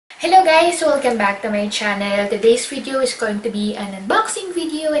Hello guys! Welcome back to my channel. Today's video is going to be an unboxing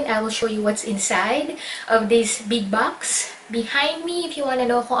video and I will show you what's inside of this big box. Behind me, if you want to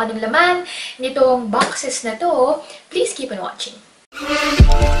know kung anong laman nitong boxes na to, please keep on watching.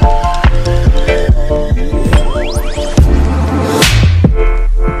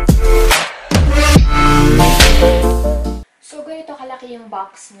 So, ganito kalaki yung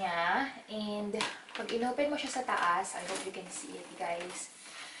box niya. And pag inopen mo siya sa taas, I hope you can see it guys.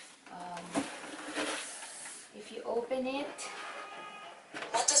 If you open it,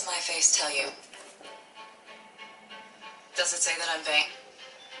 what does my face tell you? Does it say that I'm vain?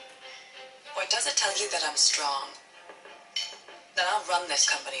 Or does it tell you that I'm strong? That I'll run this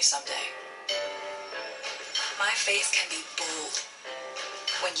company someday? My face can be bold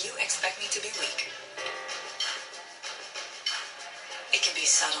when you expect me to be weak. It can be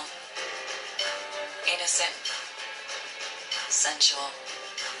subtle, innocent, sensual.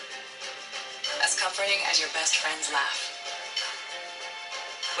 As comforting as your best friend's laugh.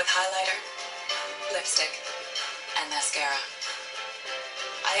 With highlighter, lipstick, and mascara.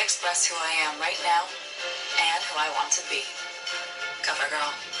 I express who I am right now and who I want to be.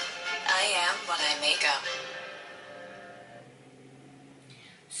 Covergirl. I am what I make up.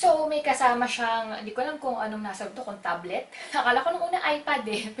 So, may kasama siyang, hindi ko alam kung anong nasa ito, kung tablet. Akala ko nung una iPad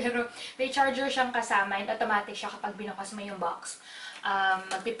pero may charger siyang kasama and automatic siya kapag binukas mo yung box.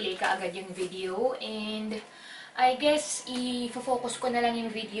 Magpi-play ka agad yung video and I guess i-focus ko na lang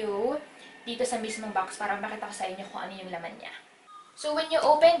yung video dito sa mismong box para makita ko sa inyo kung ano yung laman niya. So when you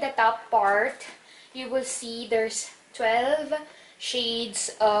open the top part, you will see there's 12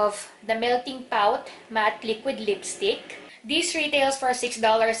 shades of the Melting Pout Matte Liquid Lipstick. This retails for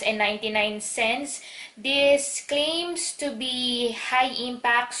 $6.99. This claims to be high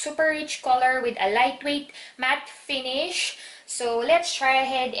impact, super rich color with a lightweight matte finish. So let's try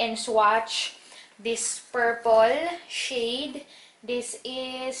ahead and swatch this purple shade. This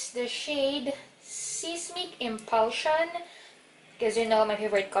is the shade Seismic Impulsion. Because you know my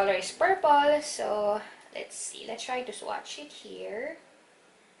favorite color is purple. So let's see. Let's try to swatch it here.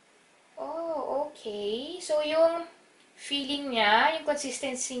 Oh, okay. So yung feeling niya, yung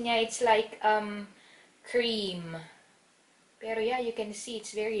consistency niya, it's like cream. Pero yeah, you can see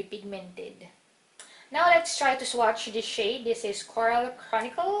it's very pigmented. Now, let's try to swatch this shade. This is Coral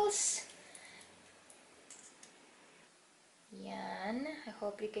Chronicles. Yan. I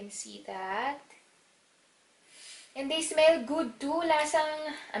hope you can see that. And they smell good too.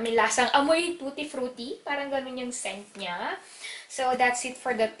 Lasang amoy tutti-frutti. Parang ganun yung scent niya. So, that's it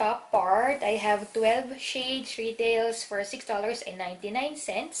for the top part. I have 12 shades. Retails for $6.99.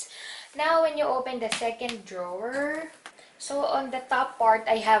 Now, when you open the second drawer, so, on the top part,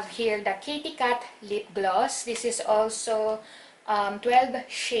 I have here the Kitty Cat Lip Gloss. This is also 12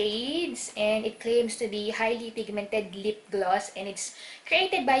 shades and it claims to be highly pigmented lip gloss and it's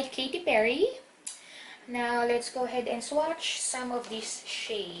created by Katy Perry. Now, let's go ahead and swatch some of these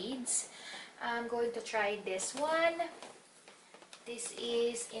shades. I'm going to try this one. This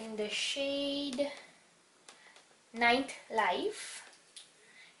is in the shade Ninth Life.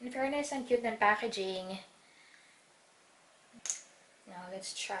 In fairness, ang cute ng packaging. Now,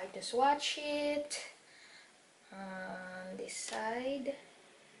 let's try to swatch it on this side.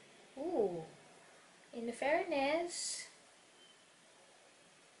 Ooh, in fairness,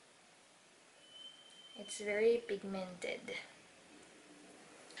 it's very pigmented.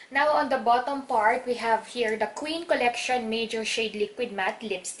 Now, on the bottom part, we have here the Queen Collection Major Shade Liquid Matte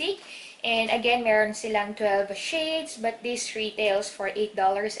Lipstick. And again, meron silang 12 shades, but this retails for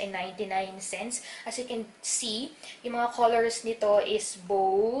 $8.99. As you can see, yung mga colors nito is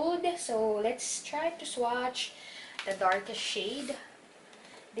bold. So, let's try to swatch the darkest shade.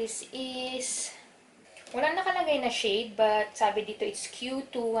 This is, walang nakalagay na shade, but sabi dito it's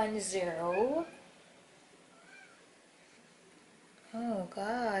Q210. Oh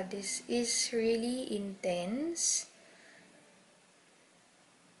God, this is really intense.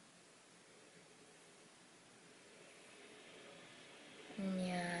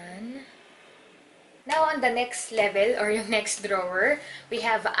 Yan. Now, on the next level, or yung next drawer, we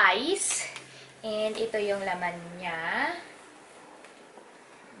have ice. And ito yung laman niya.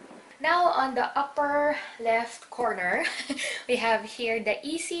 Now, on the upper left corner, we have here the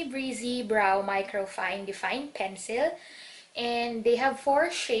Easy Breezy Brow Microfine Define Pencil. And they have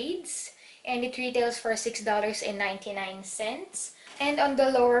 4 shades. And it retails for $6.99. And on the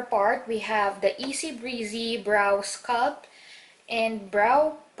lower part, we have the Easy Breezy Brow Sculpt and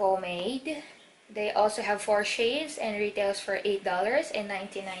Brow Pomade. They also have 4 shades and retails for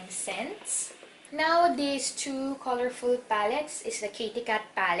 $8.99. Now, these two colorful palettes is the Katy Kat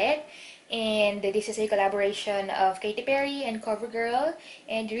palette. And this is a collaboration of Katy Perry and Covergirl.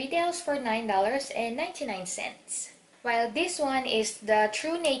 And retails for $9.99. While this one is the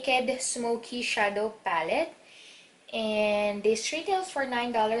True Naked Smoky Shadow palette. And this retails for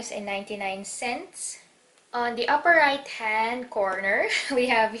 $9.99. On the upper right hand corner, we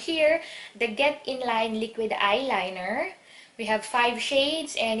have here the Get In Line Liquid Eyeliner. We have 5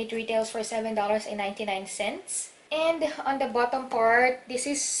 shades and it retails for $7.99. And on the bottom part, this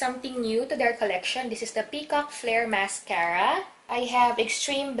is something new to their collection. This is the Peacock Flare Mascara. I have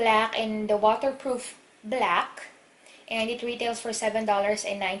Extreme Black and the Waterproof Black. And it retails for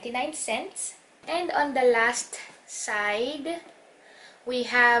 $7.99. And on the last side, we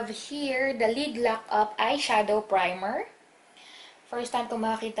have here the Lid Lock Up Eyeshadow Primer. First time kong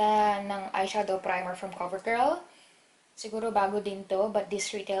makita ng eyeshadow primer from Covergirl. Siguro bago din to, but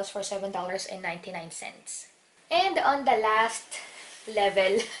this retails for $7.99. And on the last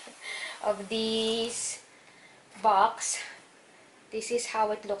level of this box, this is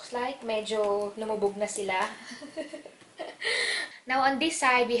how it looks like. Medyo lumubog na sila. Now on this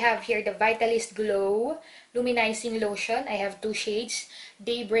side, we have here the Vitalist Glow Luminizing Lotion. I have 2 shades,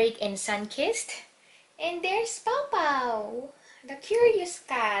 Daybreak and Sunkissed. And there's Pow Pow, the curious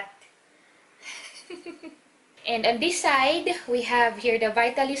cat. And on this side, we have here the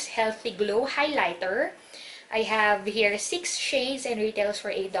Vitalist Healthy Glow Highlighter. I have here 6 shades and retails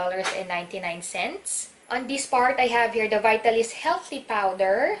for $8.99. On this part, I have here the Vitalist Healthy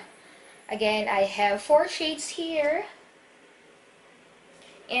Powder. Again, I have 4 shades here.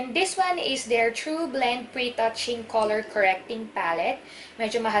 And this one is their True Blend Pre-Touching Color Correcting Palette.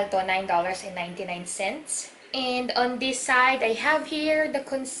 Medyo mahal to, $9.99. And on this side, I have here the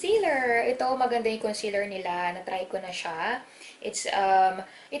concealer. Ito, maganda yung concealer nila. Na-try ko na siya.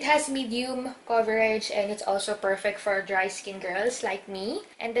 It has medium coverage and it's also perfect for dry skin girls like me.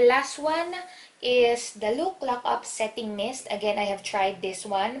 And the last one is the Look Lock Up Setting Mist. Again, I have tried this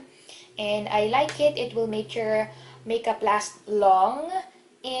one. And I like it. It will make your makeup last long.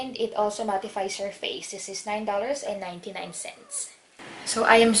 And it also mattifies your face. This is $9.99. So,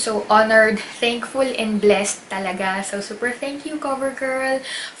 I am so honored, thankful, and blessed talaga. So, super thank you, Covergirl,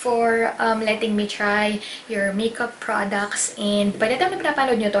 for letting me try your makeup products. And by the time na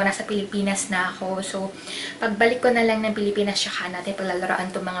pinapanood nyo to, nasa Pilipinas na ako. So, pagbalik ko na lang ng Pilipinas, saka natin paglalaraan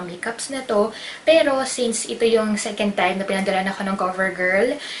itong mga makeups na to. Pero, since ito yung second time na pinadalan ako ng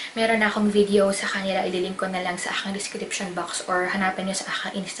Covergirl, meron na akong video sa kanila. Ililink ko na lang sa aking description box or hanapin nyo sa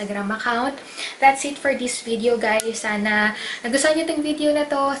aking Instagram account. That's it for this video, guys. Sana nagustuhan nyo itong video na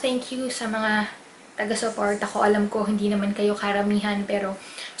to. Thank you sa mga taga-support ako. Alam ko, hindi naman kayo karamihan, pero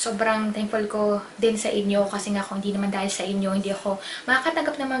sobrang thankful ko din sa inyo kasi nga kung hindi naman dahil sa inyo, hindi ako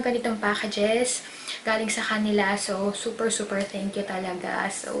makakatanggap ng mga ganitong packages galing sa kanila. So, super thank you talaga.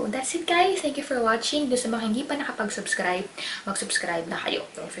 So, that's it, guys. Thank you for watching. Doon sa mga hindi pa nakapag-subscribe, mag-subscribe na kayo.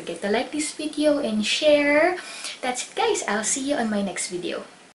 Don't forget to like this video and share. That's it, guys. I'll see you on my next video.